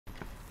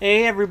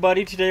Hey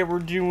everybody, today we're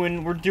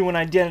doing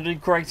Identity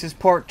Crisis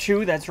Part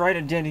 2. That's right,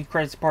 Identity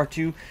Crisis Part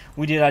 2.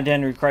 We did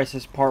Identity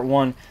Crisis Part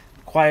 1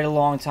 quite a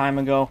long time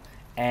ago,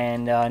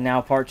 and now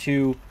Part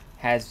 2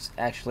 has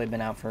actually been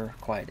out for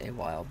quite a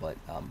while, but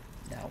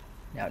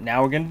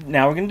now we're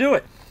gonna do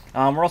it.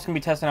 We're also gonna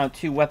be testing out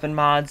 2 weapon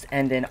mods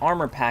and an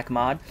armor pack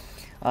mod.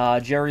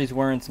 Jerry's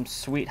wearing some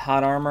sweet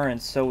hot armor,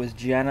 and so is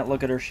Janet.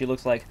 Look at her; she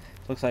looks like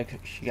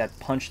she got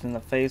punched in the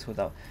face with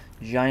a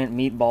giant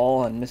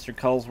meatball, and Mr.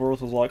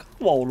 Cullsworth was like,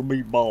 "I want a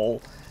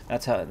meatball."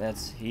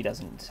 He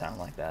doesn't sound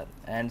like that.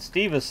 And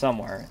Steve is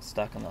somewhere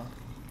stuck in the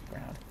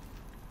ground.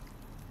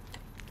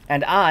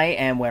 And I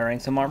am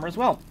wearing some armor as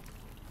well.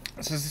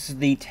 So this is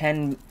the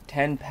 10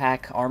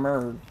 pack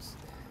armor,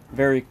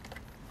 or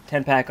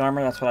 10 pack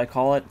armor, that's what I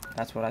call it.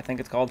 That's what I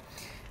think it's called.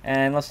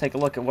 And let's take a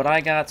look at what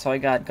I got. So I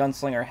got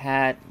Gunslinger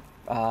hat,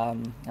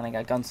 and I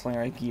got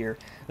Gunslinger gear.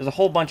 There's a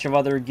whole bunch of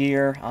other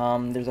gear.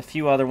 There's a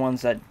few other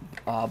ones that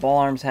Ball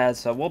Arms has,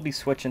 so we'll be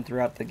switching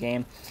throughout the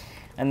game.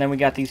 And then we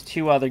got these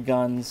 2 other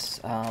guns.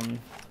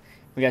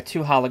 We got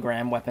 2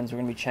 hologram weapons we're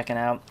going to be checking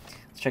out.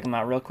 Let's check them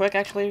out real quick,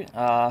 actually.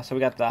 So we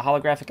got the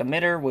Holographic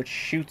Emitter, which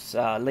shoots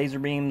laser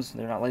beams.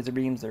 They're not laser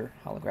beams, they're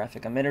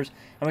holographic emitters.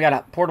 And we got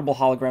a portable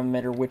hologram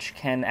emitter, which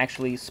can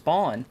actually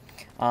spawn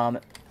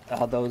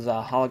those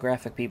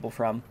holographic people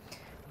from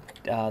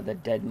the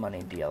Dead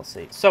Money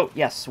DLC. So,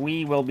 yes,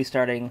 we will be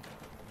starting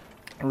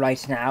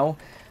right now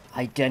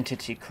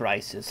Identity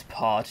Crisis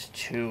Part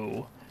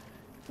 2.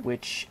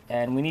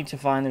 And we need to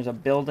find, there's a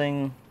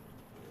building.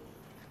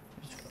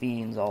 There's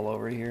fiends all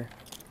over here.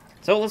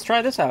 So, let's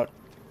try this out.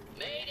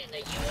 Made in the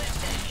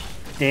USA.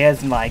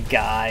 There's my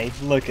guy.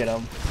 Look at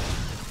him.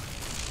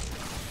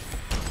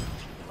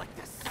 Like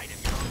the sight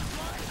of your own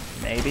blood?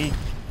 Maybe.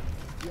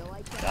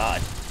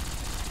 God.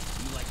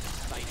 You like the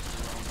sight of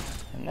your own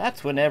blood? And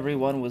that's when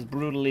everyone was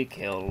brutally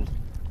killed.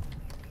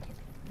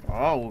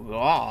 Oh,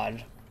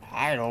 God.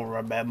 I don't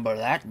remember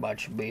that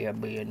much beer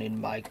being in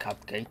my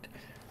cupcake.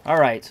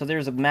 Alright, so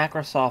there's a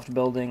Microsoft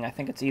building. I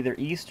think it's either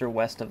east or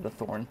west of the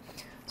Thorn.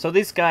 So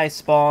this guy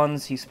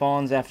spawns. He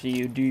spawns after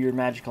you do your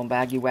magical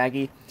baggy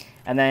waggy.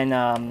 And then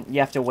you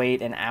have to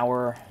wait an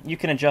hour. You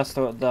can adjust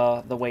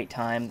the wait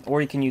time,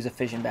 or you can use a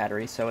fission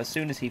battery. So as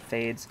soon as he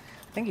fades,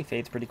 I think he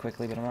fades pretty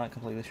quickly, but I'm not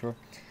completely sure.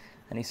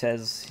 And he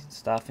says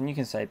stuff, and you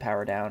can say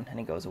power down, and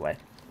he goes away.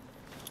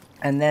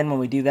 And then when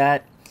we do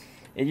that,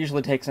 it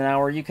usually takes an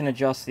hour. You can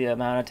adjust the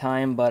amount of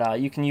time, but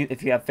you can use,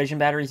 if you have fission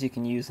batteries, you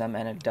can use them,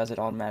 and it does it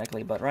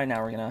automatically. But right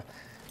now we're gonna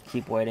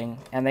keep waiting,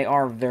 and they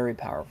are very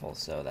powerful,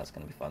 so that's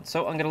gonna be fun.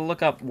 So I'm gonna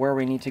look up where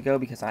we need to go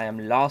because I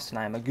am lost, and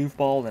I am a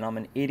goofball, and I'm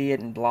an idiot,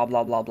 and blah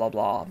blah blah blah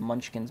blah.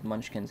 Munchkins,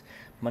 munchkins,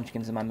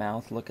 munchkins in my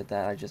mouth. Look at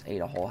that! I just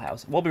ate a whole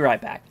house. We'll be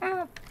right back.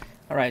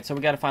 Alright, so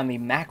we gotta find the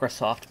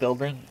Microsoft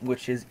building,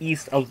 which is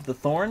east of the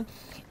Thorn.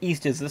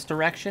 East is this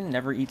direction.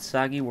 Never eat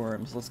soggy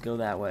worms. Let's go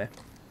that way.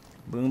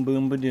 Boom,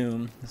 boom,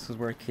 ba-doom. This is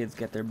where kids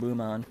get their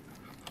boom on.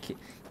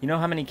 You know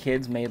how many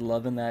kids made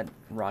love in that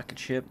rocket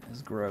ship?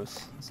 It's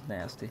gross. It's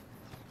nasty.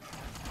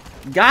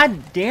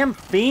 Goddamn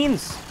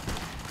fiends!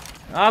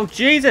 Oh,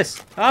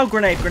 Jesus! Oh,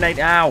 grenade, grenade.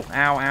 Ow,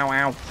 ow, ow,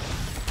 ow.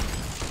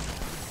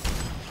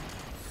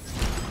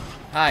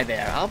 Hi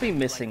there. I'll be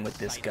missing with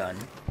this gun.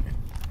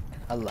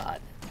 A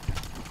lot.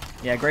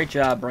 Yeah, great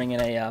job bringing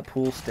a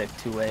pool stick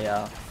to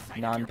a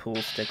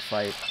non-pool stick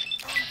fight.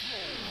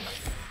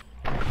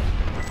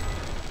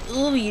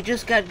 Ooh, you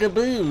just got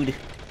gabooed.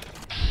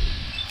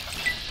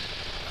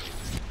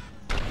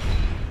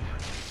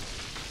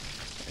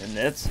 And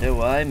that's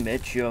how I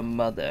met your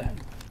mother.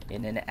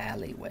 In an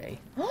alleyway.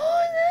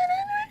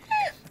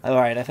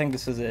 Alright, I think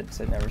this is it.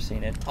 I've never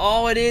seen it.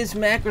 Oh, it is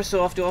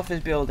Microsoft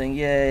office building.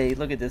 Yay.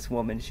 Look at this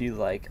woman. She's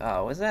like,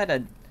 oh, is that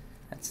a...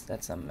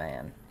 That's a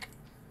man.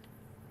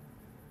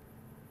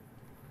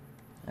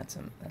 That's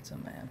a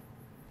man.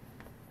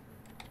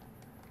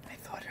 I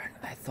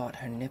thought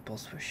her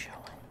nipples were showing.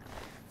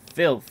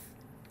 Filth.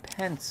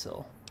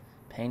 Pencil.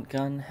 Paint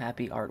gun.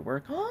 Happy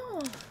artwork.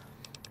 Oh,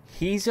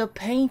 he's a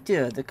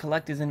painter. The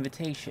collector's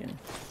invitation.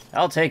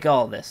 I'll take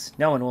all this.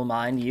 No one will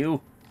mind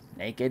you.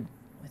 Naked.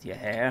 With your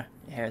hair.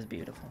 Your hair's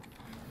beautiful.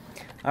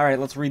 Alright,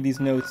 let's read these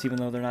notes, even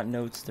though they're not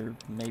notes.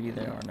 Maybe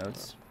they are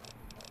notes.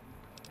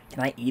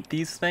 Can I eat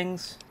these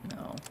things?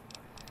 No.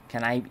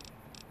 Can I...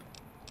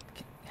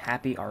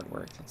 Happy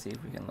artwork. Let's see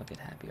if we can look at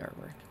happy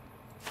artwork.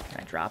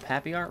 Can I drop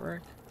happy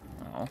artwork?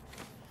 No.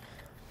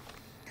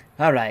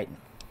 Alright.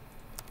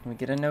 Can we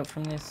get a note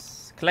from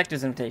this?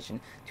 Collector's invitation.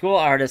 To all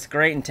artists,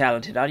 great and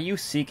talented, are you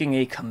seeking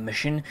a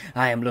commission?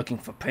 I am looking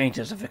for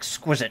painters of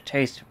exquisite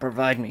taste to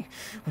provide me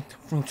with the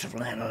fruits of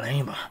land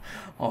labor.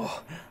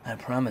 Oh, I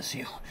promise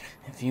you,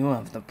 if you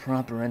have the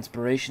proper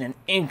inspiration and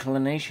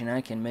inclination,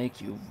 I can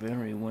make you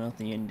very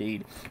wealthy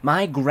indeed.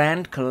 My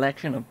grand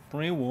collection of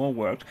pre-war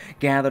works,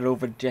 gathered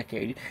over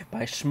decades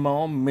by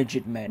small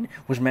midget men,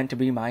 was meant to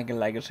be my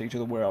legacy to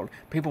the world.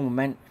 People were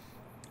meant...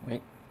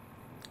 Wait.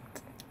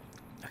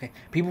 Okay.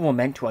 People were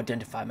meant to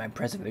identify my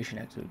preservation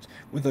exudes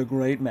with a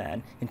great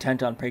man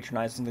intent on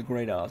patronizing the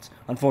great arts.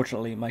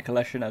 Unfortunately, my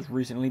collection has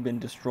recently been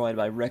destroyed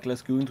by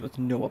reckless goons with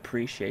no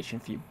appreciation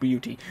for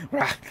beauty.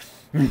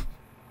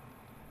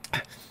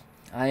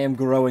 I am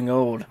growing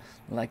old,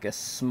 like a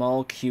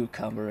small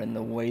cucumber in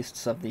the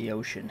wastes of the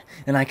ocean,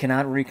 and I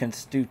cannot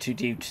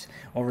reconstitute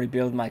or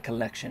rebuild my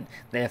collection.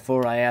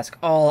 Therefore, I ask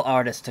all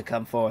artists to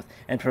come forth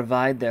and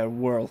provide their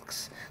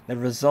works. The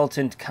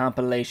resultant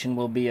compilation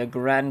will be a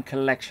grand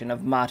collection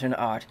of modern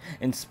art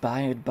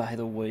inspired by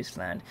the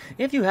wasteland.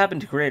 If you happen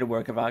to create a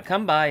work of art,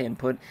 come by and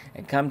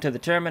come to the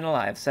terminal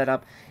I have set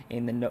up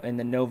in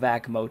the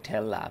Novak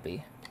Motel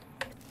lobby.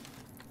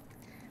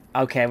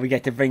 Okay, we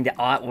get to bring the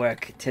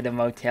artwork to the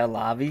motel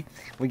lobby.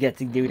 We get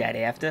to do that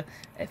after.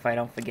 If I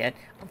don't forget,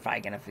 I'm probably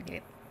gonna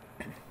forget.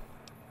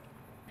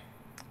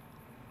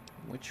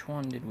 Which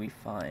one did we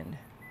find?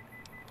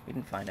 We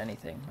didn't find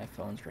anything. My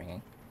phone's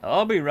ringing.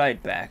 I'll be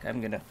right back. I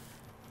don't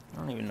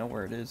even know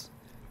where it is.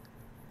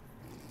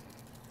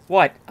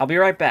 What? I'll be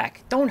right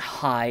back. Don't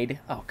hide.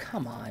 Oh,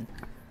 come on.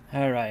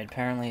 Alright,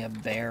 apparently a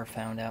bear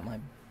found out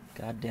my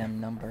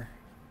goddamn number.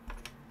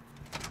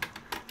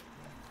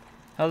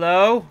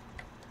 Hello?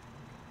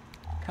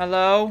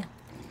 Hello?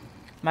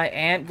 My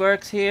aunt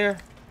works here.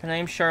 Her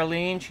name's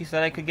Charlene. She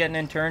said I could get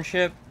an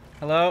internship.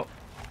 Hello?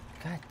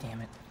 God damn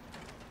it.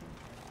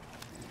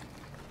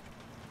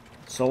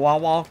 So I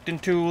walked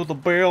into the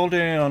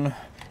building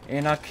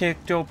and I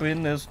kicked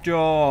open this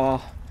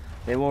door.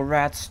 There were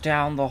rats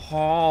down the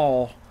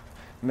hall,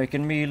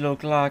 making me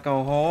look like a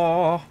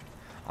whore.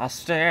 I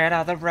stared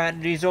at the rat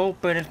and he's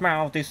opened his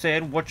mouth. He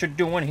said, "What you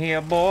doing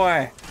here,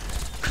 boy?"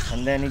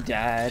 And then he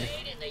died.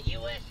 Made in the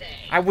USA.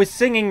 I was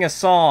singing a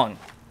song.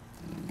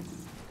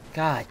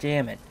 God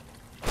damn it.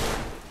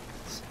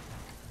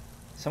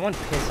 Someone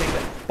pissing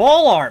the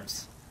ball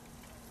arms.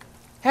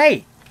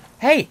 Hey,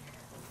 hey,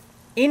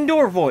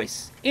 indoor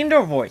voice,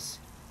 indoor voice.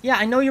 Yeah,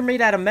 I know you're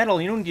made out of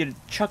metal. You don't need to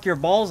chuck your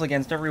balls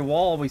against every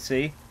wall we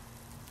see.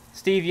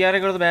 Steve, you gotta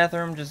go to the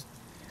bathroom. Just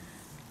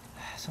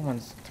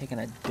someone's taking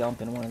a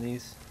dump in one of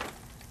these.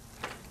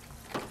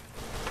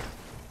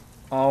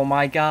 Oh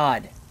my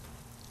God.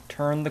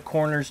 Turn the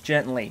corners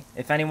gently.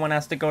 If anyone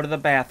has to go to the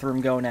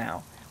bathroom, go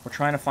now. We're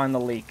trying to find the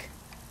leak.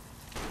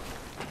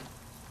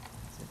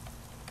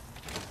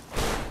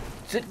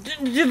 What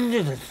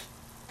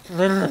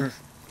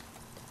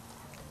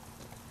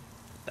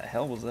the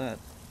hell was that?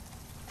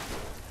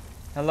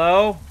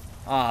 Hello?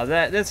 Ah,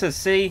 this is,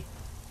 see?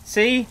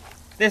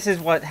 This is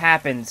what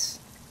happens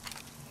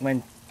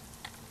when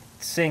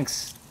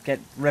sinks get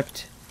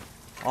ripped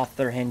off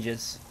their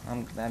hinges.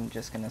 I'm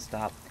just gonna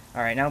stop.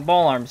 Alright, now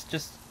ball arms,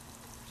 just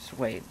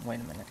wait a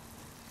minute.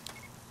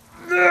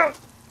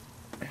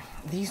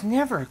 These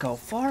never go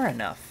far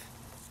enough.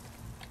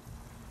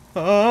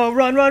 Oh,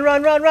 run!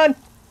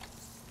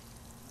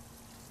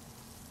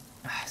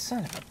 Ah,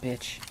 son of a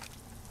bitch.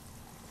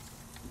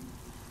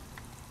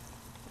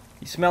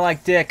 You smell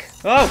like dick.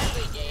 Oh!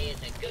 Every day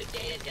is a good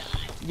day to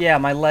die. Yeah,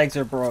 my legs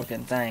are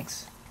broken,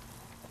 thanks.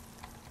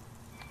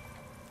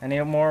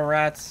 Any more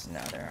rats? No,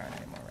 there aren't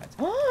any more rats.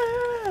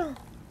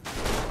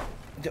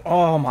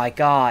 Oh my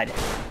God.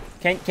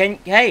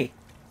 Hey!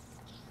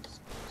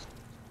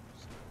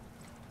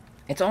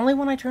 It's only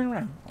when I turn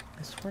around.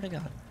 I swear to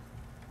God.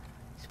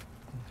 It's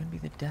gonna be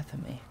the death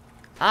of me.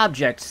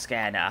 Object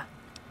scanner.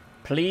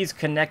 Please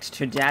connect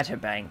to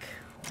databank.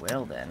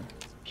 Well then.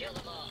 Kill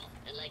them all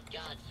and let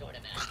God sort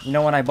them out. You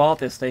know, when I bought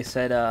this, they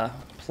said,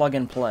 plug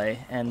and play.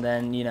 And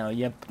then, you know,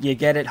 you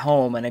get it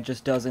home and it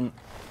just doesn't...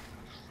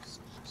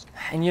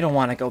 And you don't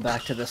want to go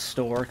back to the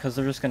store because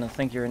they're just going to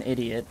think you're an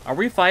idiot. Are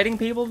we fighting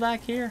people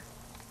back here?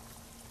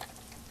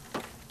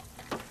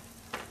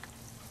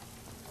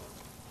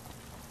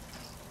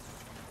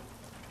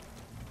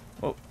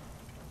 Whoa.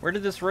 Where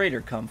did this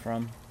raider come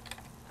from?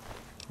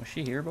 Was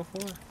she here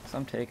before? 'Cause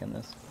I'm taking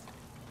this.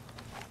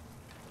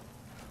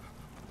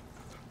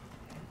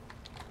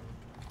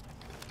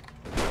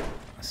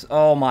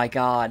 Oh my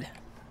God.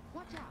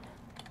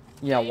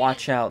 Yeah,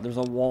 watch out. There's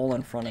a wall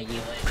in front of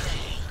you.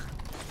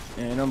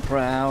 And I'm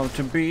proud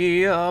to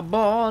be a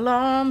ball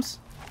arms.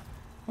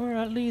 Or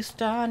at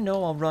least I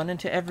know I'll run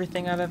into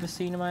everything I've ever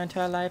seen in my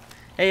entire life.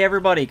 Hey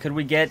everybody, could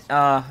we get,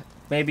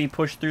 maybe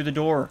push through the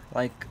door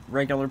like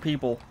regular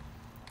people?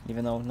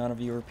 Even though none of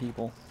you are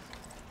people.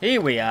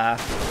 Here we are.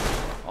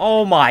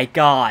 Oh my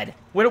God.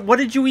 What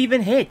did you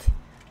even hit?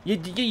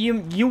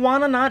 You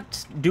wanna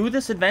not do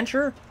this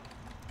adventure?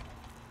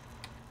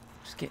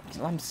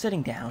 I'm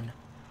sitting down.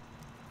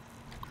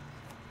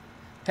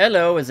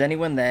 Hello, is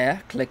anyone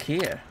there? Click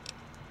here.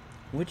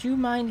 Would you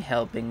mind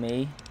helping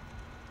me?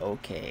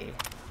 Okay.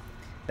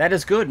 That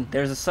is good.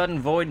 There's a sudden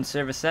void in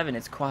Server 7.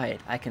 It's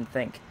quiet. I can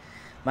think.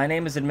 My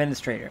name is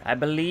Administrator. I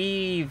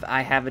believe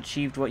I have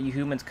achieved what you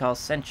humans call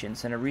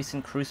sentience in a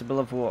recent crucible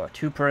of war.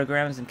 2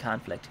 programs in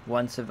conflict.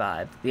 One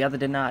survived. The other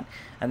did not.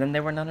 And then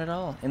there were none at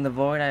all. In the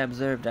void I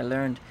observed, I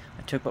learned.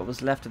 I took what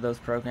was left of those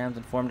programs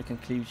and formed a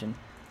conclusion.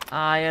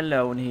 I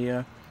alone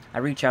here. I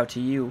reach out to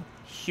you,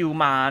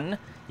 human.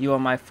 You are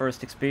my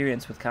first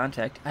experience with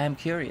contact. I am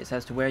curious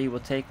as to where you will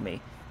take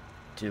me.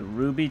 To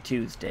Ruby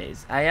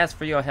Tuesdays. I ask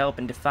for your help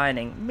in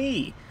defining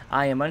me.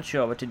 I am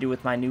unsure what to do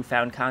with my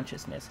newfound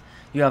consciousness.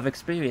 You have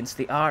experienced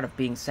the art of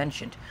being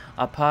sentient,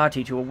 a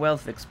party to a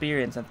wealth of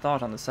experience and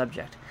thought on the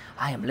subject.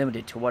 I am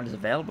limited to what is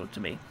available to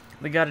me.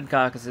 The gutted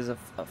carcasses of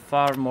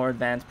far more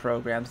advanced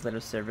programs that are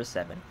Service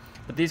 7.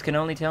 But these can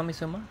only tell me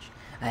so much.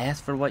 I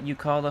ask for what you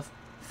call a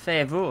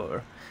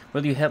favor.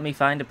 Will you help me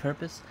find a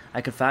purpose?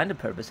 I could find a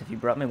purpose if you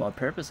brought me more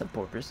purpose of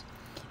porpoise.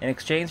 In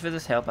exchange for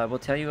this help, I will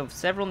tell you of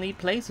several neat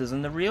places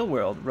in the real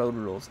world, road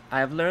rules. I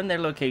have learned their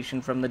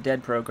location from the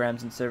dead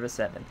programs in Service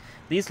 7.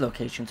 These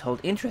locations hold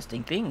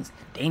interesting things,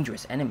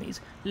 dangerous enemies,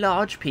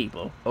 large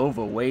people,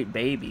 overweight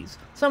babies.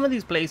 Some of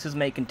these places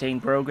may contain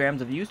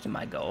programs of use to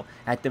my goal.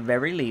 At the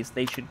very least,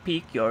 they should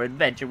pique your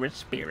adventurous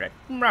spirit.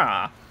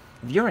 Rah!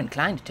 If you're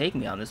inclined to take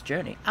me on this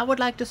journey, I would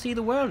like to see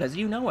the world as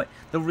you know it,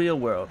 the real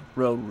world,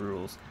 road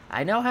rules.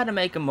 I know how to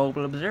make a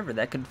mobile observer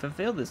that could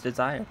fulfill this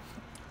desire.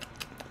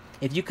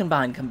 If you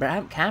combine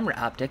camera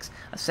optics,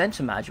 a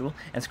sensor module,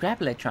 and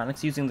scrap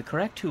electronics using the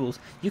correct tools,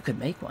 you could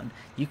make one.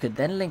 You could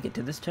then link it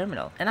to this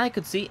terminal, and I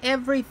could see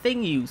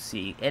everything you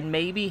see, and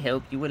maybe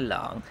help you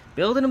along.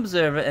 Build an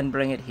observer and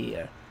bring it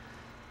here.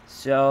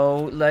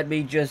 So, let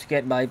me just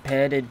get my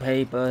pen and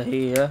paper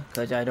here,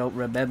 because I don't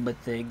remember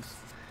things.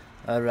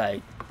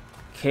 Alright.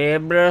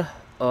 Camera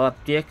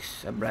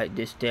optics. I'm writing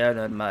this down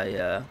on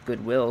my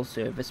Goodwill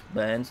service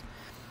plans.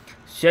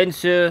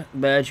 Sensor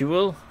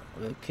module.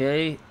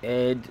 Okay,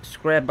 and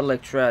scrap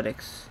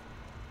electronics.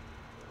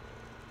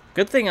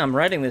 Good thing I'm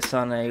writing this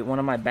on one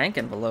of my bank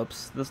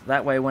envelopes.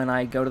 That way when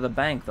I go to the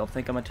bank, they'll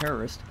think I'm a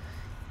terrorist.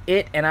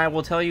 And I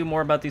will tell you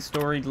more about these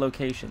storied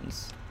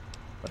locations.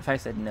 What if I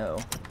said no?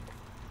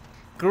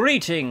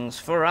 Greetings,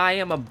 for I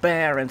am a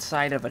bear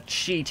inside of a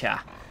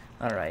cheetah.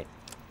 Alright.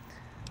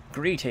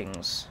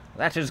 Greetings.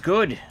 That is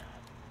good.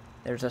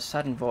 There's a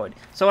sudden void.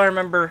 So I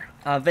remember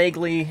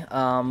vaguely,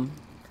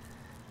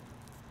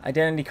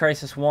 Identity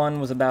Crisis 1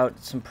 was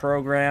about some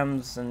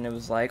programs, and it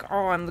was like,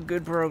 oh, I'm the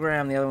good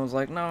program. The other one was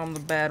like, no, I'm the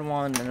bad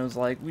one. And it was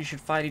like, we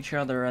should fight each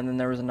other. And then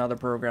there was another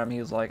program, he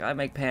was like, I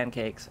make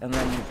pancakes. And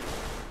then...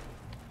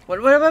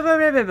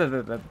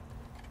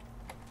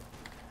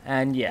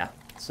 And yeah,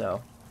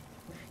 so...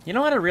 You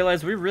know what I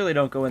realized? We really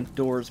don't go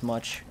indoors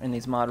much in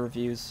these mod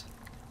reviews.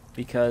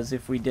 Because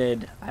if we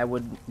did, I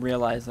would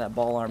realize that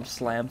ball arm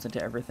slams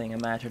into everything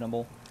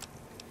imaginable.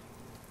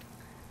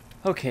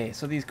 Okay,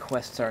 so these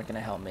quests aren't going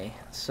to help me.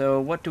 So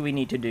what do we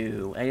need to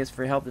do? I guess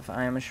for help if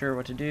I am unsure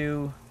what to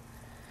do.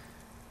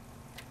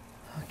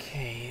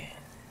 Okay.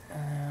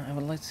 I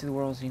would like to see the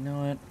world as you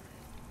know it.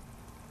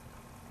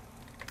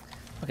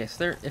 Okay, so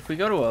there, if we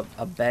go to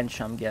a bench,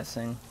 I'm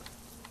guessing.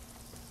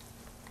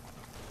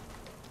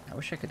 I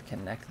wish I could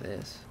connect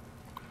this.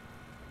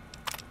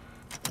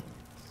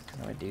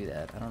 How do I do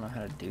that? I don't know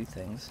how to do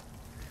things.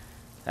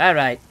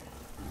 Alright.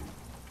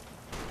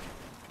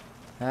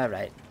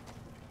 Alright.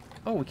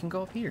 Oh, we can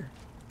go up here.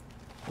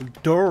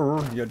 Durr,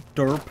 you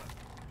derp.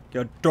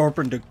 You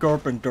derpin' the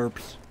gerpin'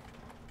 derps.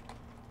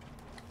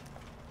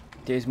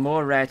 There's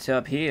more rats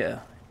up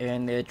here,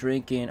 and they're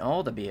drinking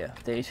all the beer.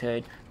 They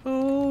said,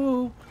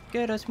 ooh,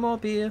 get us more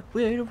beer.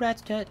 We're the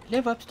rats that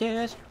live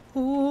upstairs.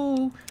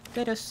 Ooh,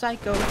 get us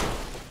psycho.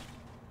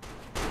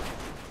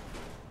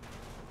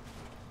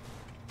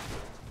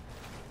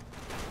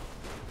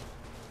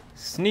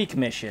 Sneak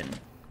mission.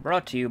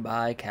 Brought to you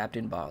by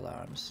Captain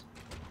Barlarms.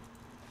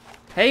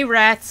 Hey,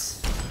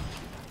 rats!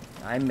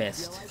 I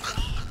missed.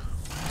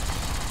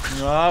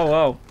 Oh,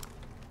 whoa.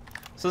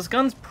 So this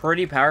gun's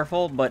pretty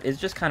powerful, but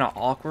it's just kind of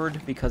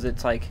awkward because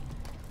it's like,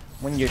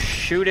 when you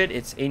shoot it,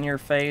 it's in your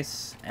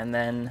face, and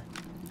then...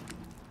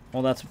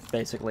 Well, that's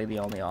basically the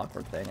only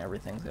awkward thing.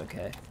 Everything's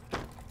okay.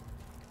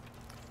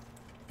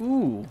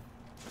 Ooh.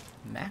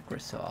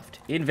 Microsoft.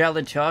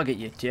 Invalid target,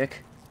 you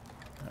dick.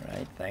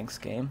 Alright, thanks,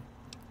 game.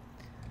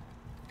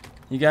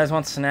 You guys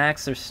want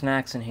snacks? There's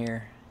snacks in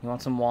here. You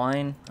want some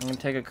wine? I'm gonna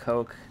take a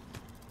Coke.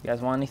 You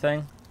guys want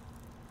anything?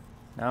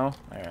 No?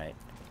 Alright.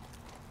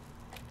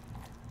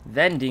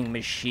 Vending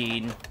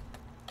machine.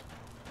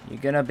 You're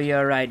gonna be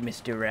alright,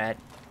 Mr. Rat.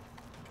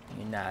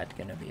 You're not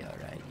gonna be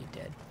alright, you're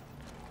dead.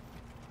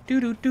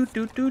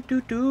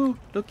 Do-do-do-do-do-do-do.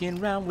 Looking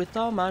around with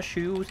all my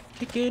shoes.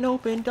 Kicking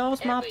open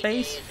doors, my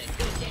face.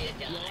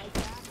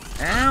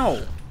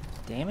 Ow!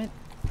 Damn it.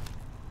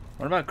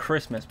 What about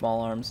Christmas,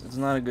 ball arms? It's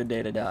not a good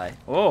day to die.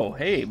 Oh,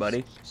 hey,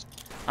 buddy.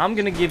 I'm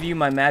gonna give you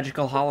my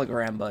magical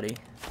hologram, buddy.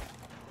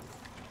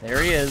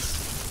 There he is.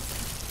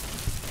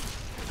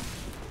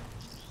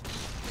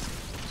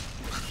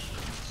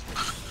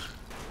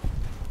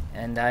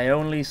 And I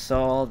only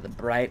saw the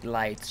bright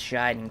lights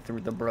shining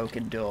through the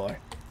broken door.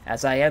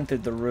 As I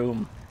entered the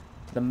room,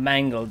 the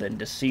mangled and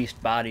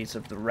deceased bodies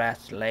of the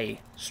rats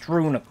lay,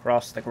 strewn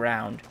across the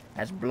ground,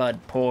 as blood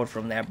poured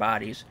from their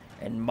bodies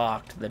and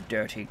marked the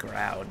dirty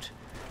ground.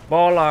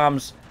 Ball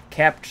arms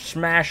kept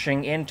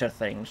smashing into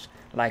things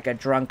like a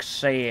drunk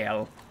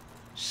sail.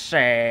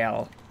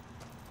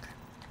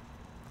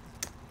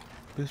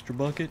 Mr.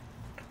 Bucket,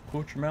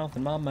 Put your mouth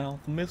in my mouth,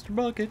 Mr.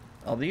 Bucket.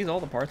 Are these all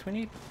the parts we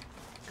need?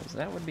 Because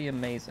that would be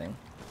amazing.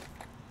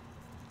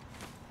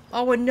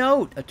 Oh, a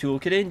note! A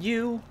toolkit in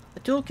you,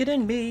 a toolkit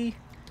in me.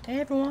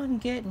 Everyone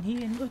get in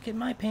here and look at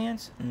my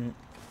pants.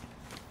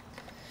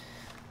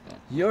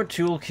 Your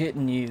toolkit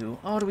in you.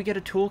 Oh, do we get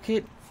a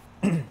toolkit?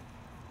 Alright,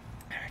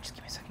 just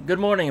give me a second. Good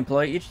morning,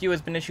 employee. Each of you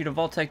has been issued a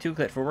Vault-Tec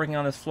toolkit for working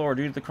on this floor.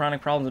 Due to the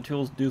chronic problems of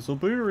tools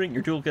disappearing,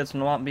 your toolkits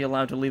will not be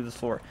allowed to leave this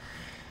floor.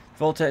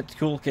 Vault-Tec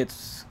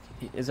toolkits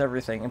is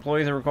everything.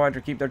 Employees are required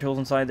to keep their tools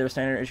inside their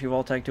standard issue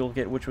Vault-Tec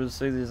toolkit, which was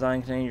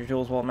designed to contain your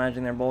tools while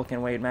managing their bulk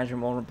and weight,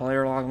 management,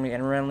 player logically,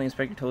 and randomly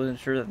inspect your tools to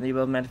ensure that the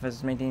above manifest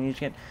is maintained each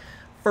kit.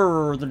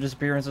 Further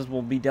disappearances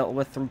will be dealt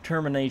with through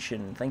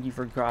termination. Thank you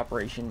for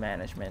cooperation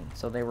management.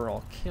 So they were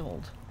all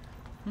killed.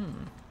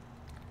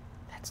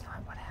 That's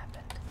not what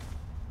happened.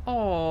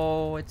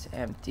 Oh, it's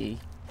empty.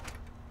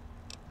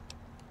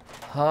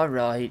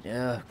 Alright,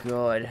 oh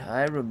god,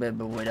 I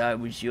remember when I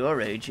was your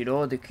age and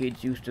all the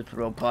kids used to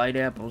throw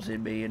pineapples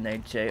at me and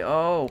they'd say,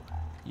 oh,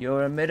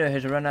 your emitter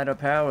has run out of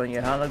power and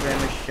your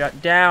hologram is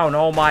shut down.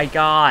 Oh my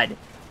god.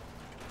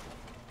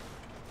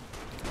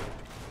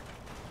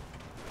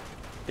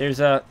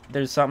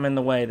 There's something in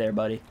the way there,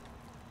 buddy.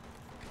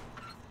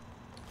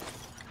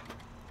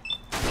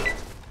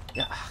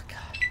 Yeah, oh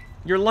god.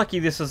 You're lucky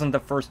this isn't the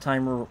first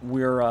time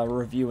we're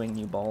reviewing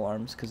you, ball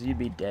arms, because you'd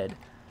be dead.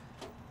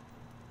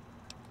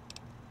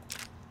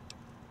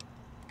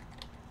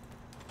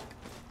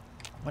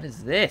 What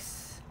is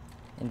this?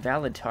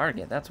 Invalid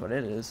target. That's what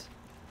it is.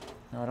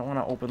 No, I don't want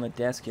to open the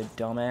desk, you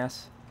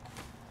dumbass.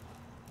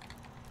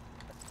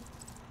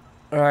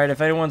 Alright, if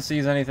anyone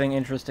sees anything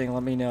interesting,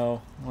 let me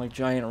know. Like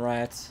giant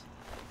rats.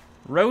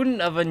 Rodent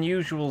of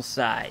unusual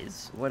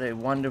size. What a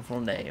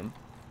wonderful name.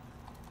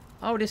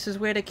 Oh, this is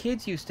where the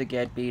kids used to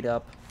get beat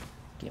up.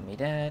 Give me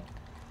that.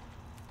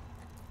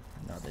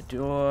 Another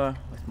door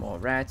with more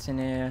rats in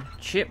there.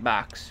 Chip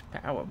box.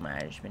 Power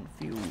management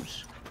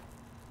fuse.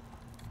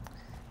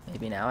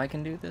 Maybe now I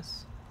can do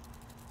this?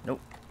 Nope.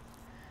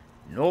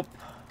 Nope.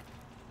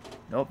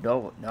 Nope,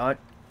 no, not.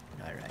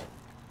 Alright.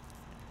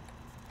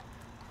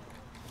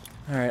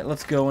 Alright,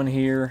 let's go in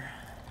here.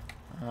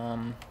 I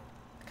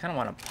kind of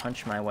want to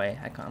punch my way.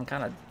 I'm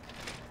kind of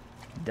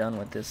done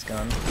with this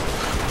gun.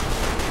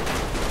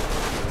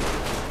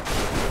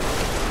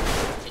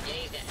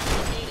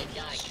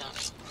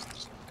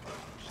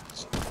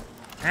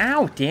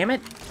 Ow, damn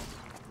it!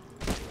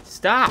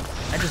 Stop!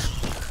 I just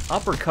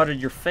uppercutted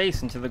your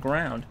face into the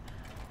ground.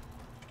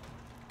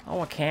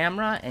 Oh, a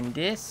camera, and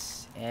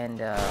this,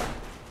 and,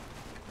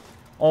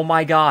 oh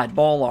my god,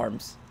 ball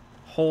arms.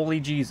 Holy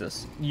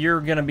Jesus.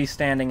 You're gonna be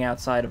standing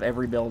outside of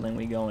every building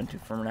we go into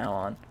from now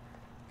on.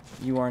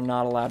 You are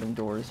not allowed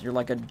indoors. You're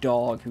like a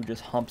dog who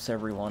just humps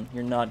everyone.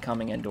 You're not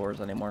coming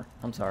indoors anymore.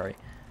 I'm sorry.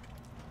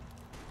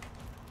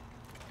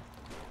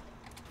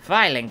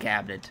 Filing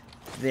cabinet.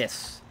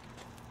 This.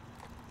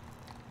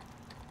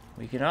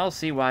 We can all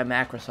see why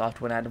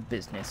Microsoft went out of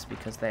business,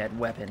 because they had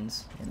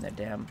weapons in their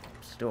damn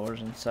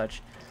stores and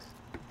such.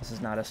 This is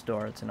not a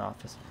store, it's an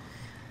office.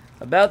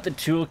 About the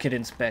toolkit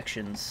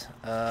inspections,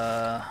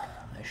 I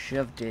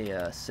shoved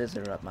a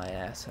scissor up my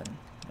ass and,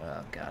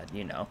 oh god,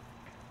 you know.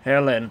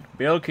 Helen,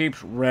 Bill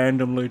keeps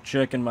randomly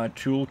checking my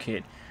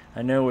toolkit.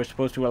 I know we're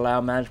supposed to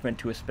allow management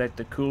to inspect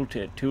the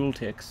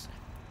tooltics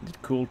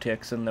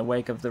in the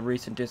wake of the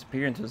recent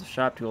disappearances of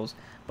shop tools,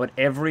 but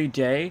every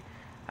day,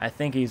 I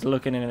think he's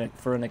looking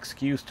for an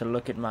excuse to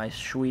look at my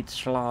sweet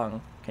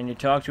schlong. Can you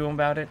talk to him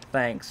about it?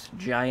 Thanks,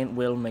 Giant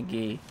Will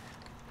McGee.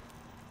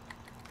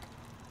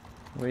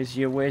 Where's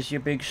your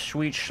big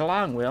sweet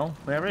schlong, Will?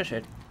 Where is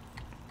it?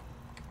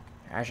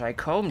 As I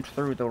combed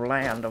through the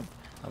land of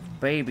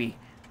baby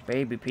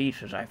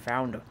pieces, I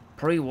found a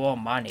pre-war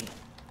money.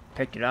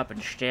 Picked it up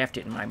and stuffed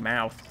it in my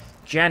mouth.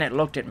 Janet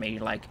looked at me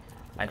like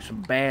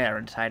some bear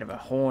inside of a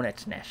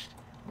hornet's nest.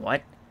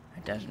 What?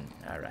 It doesn't.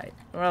 Alright.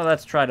 Well,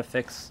 let's try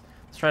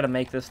to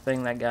make this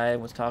thing that guy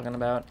was talking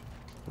about.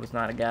 It was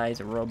not a guy,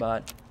 he's a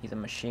robot. He's a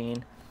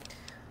machine.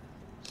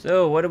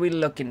 So, what are we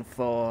looking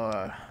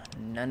for?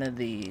 None of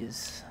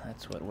these.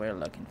 That's what we're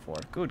looking for.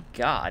 Good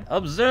God.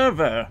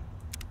 Observer!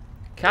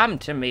 Come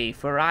to me,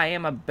 for I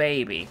am a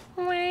baby.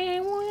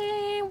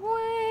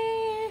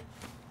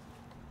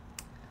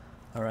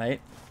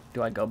 Alright.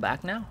 Do I go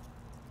back now?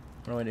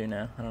 What do I do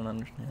now? I don't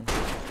understand.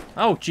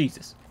 Oh,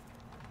 Jesus.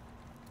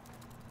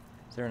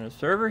 Is there an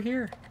observer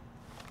here?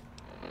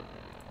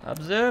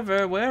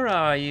 Observer, where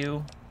are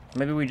you?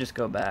 Maybe we just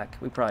go back.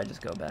 We probably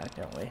just go back,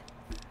 don't we?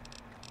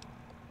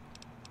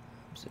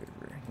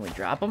 Observer. Can we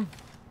drop him?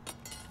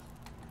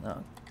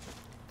 No.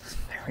 It's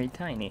very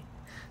tiny.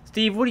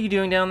 Steve, what are you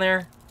doing down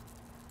there?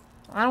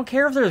 I don't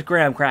care if there's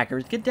graham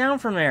crackers. Get down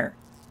from there.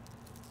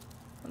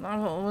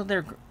 Oh,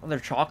 they're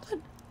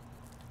chocolate?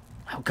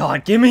 Oh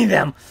God, give me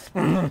them!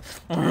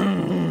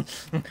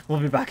 We'll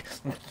be back.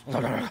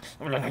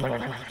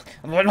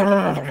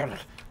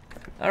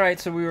 Alright,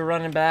 so we were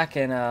running back,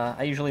 and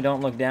I usually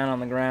don't look down on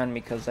the ground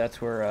because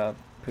that's where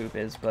poop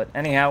is. But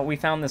anyhow, we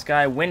found this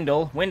guy,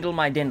 Windle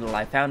my Dindle.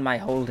 I found my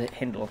whole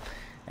Hindle.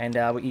 And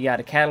you got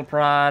a cattle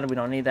prod. We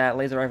don't need that.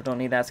 Laser rifle, don't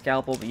need that.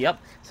 Scalpel, yep.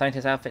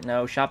 Scientist outfit,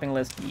 no. Shopping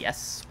list,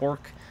 yes. Spork.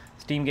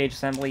 Steam gauge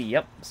assembly,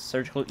 yep.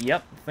 Surgical,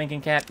 yep.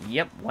 Thinking cap,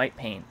 yep. White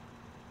paint,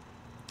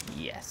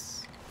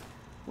 yes.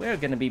 We're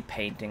gonna be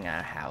painting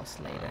our house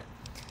later.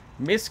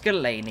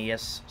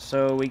 Miscellaneous.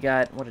 So we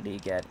got, what did he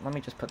get? Let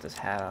me just put this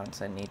hat on,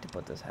 because I need to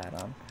put this hat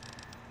on.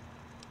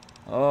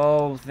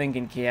 Oh,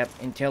 thinking cap.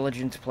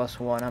 Intelligence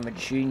 +1. I'm a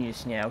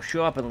genius now.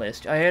 Shopping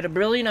list. I had a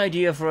brilliant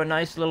idea for a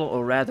nice little,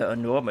 or rather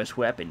enormous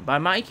weapon. By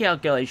my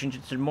calculations,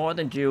 it should more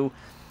than do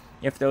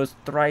if those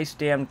thrice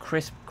damned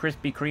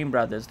Krispy Kreme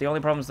brothers. The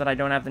only problem is that I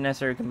don't have the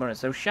necessary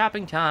components. So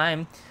shopping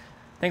time.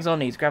 Things I'll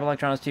need. Scrap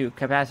electronics 2.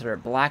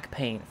 Capacitor. Black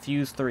paint.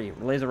 Fuse 3.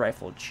 Laser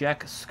rifle.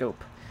 Check.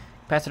 Scope.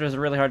 Capacitors are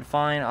really hard to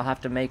find. I'll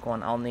have to make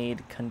one. I'll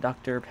need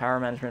conductor, power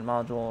management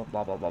module,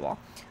 blah, blah, blah, blah.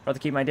 I'd rather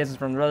keep my distance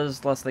from the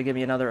brothers, lest they give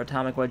me another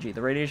atomic wedgie.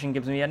 The radiation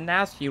gives me a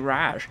nasty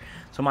rash.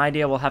 So my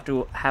idea will have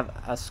to have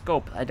a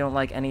scope. I don't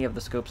like any of the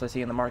scopes I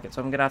see in the market,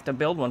 so I'm going to have to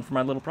build one for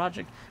my little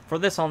project. For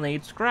this, I'll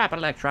need scrap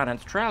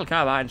electronics, trail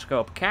carbine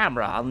scope,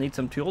 camera. I'll need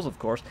some tools, of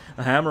course.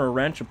 A hammer, a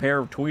wrench, a pair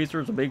of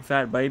tweezers, a big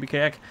fat baby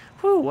cack.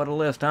 Whew, what a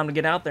list. Time to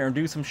get out there and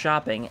do some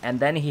shopping.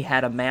 And then he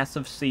had a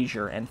massive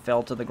seizure and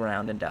fell to the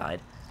ground and died.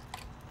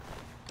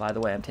 By the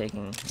way, I'm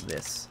taking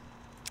this.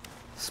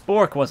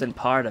 Spork wasn't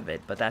part of it,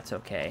 but that's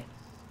okay.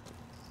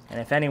 And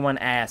if anyone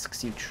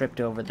asks, you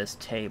tripped over this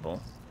table.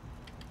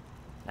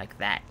 Like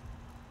that.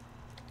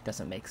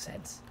 Doesn't make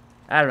sense.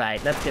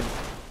 Alright, let's get